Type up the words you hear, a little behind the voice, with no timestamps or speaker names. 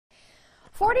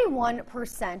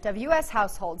41% of U.S.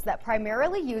 households that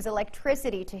primarily use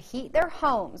electricity to heat their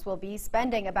homes will be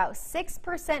spending about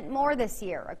 6% more this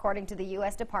year, according to the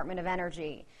U.S. Department of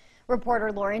Energy.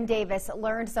 Reporter Lauren Davis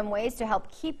learned some ways to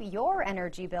help keep your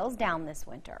energy bills down this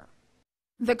winter.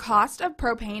 The cost of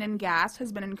propane and gas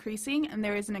has been increasing, and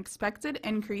there is an expected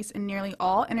increase in nearly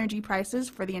all energy prices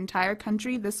for the entire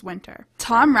country this winter.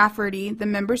 Tom Rafferty, the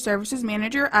Member Services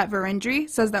Manager at Verendrye,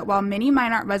 says that while many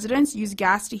Minot residents use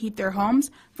gas to heat their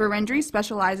homes, Verendrye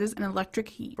specializes in electric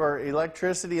heat. For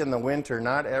electricity in the winter,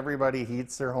 not everybody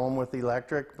heats their home with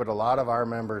electric, but a lot of our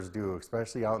members do,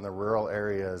 especially out in the rural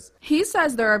areas. He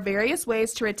says there are various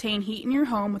ways to retain heat in your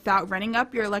home without running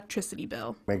up your electricity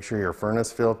bill. Make sure your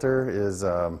furnace filter is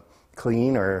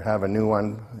clean, or have a new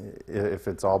one if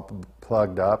it's all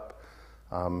plugged up.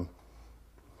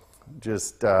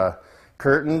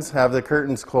 Curtains, have the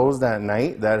curtains closed at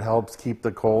night. That helps keep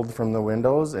the cold from the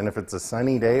windows. And if it's a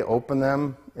sunny day, open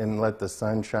them and let the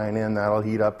sun shine in. That'll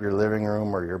heat up your living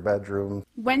room or your bedroom.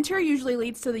 Winter usually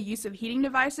leads to the use of heating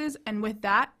devices, and with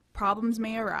that, problems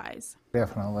may arise.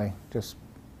 Definitely, just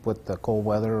with the cold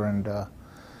weather and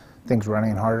things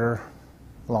running harder,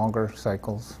 longer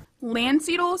cycles.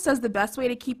 Landseedle says the best way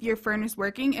to keep your furnace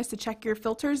working is to check your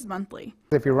filters monthly.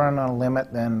 If you're running on a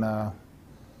limit, then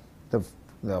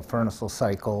the furnace will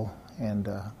cycle and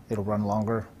it'll run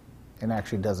longer and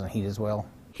actually doesn't heat as well.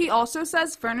 He also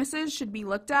says furnaces should be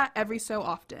looked at every so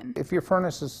often. If your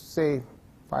furnace is, say,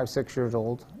 5-6 years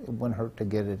old, it wouldn't hurt to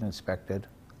get it inspected,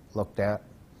 looked at.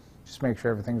 Just make sure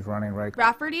everything's running right.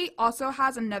 Rafferty also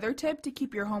has another tip to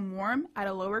keep your home warm at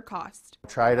a lower cost.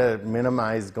 Try to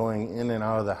minimize going in and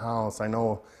out of the house. I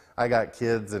know I got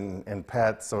kids and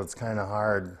pets, so it's kind of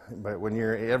hard. But when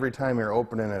every time you're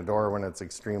opening a door when it's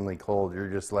extremely cold, you're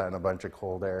just letting a bunch of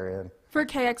cold air in. For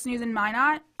KX News in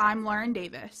Minot, I'm Lauren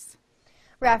Davis.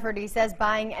 Rafferty says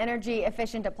buying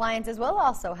energy-efficient appliances will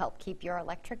also help keep your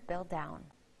electric bill down.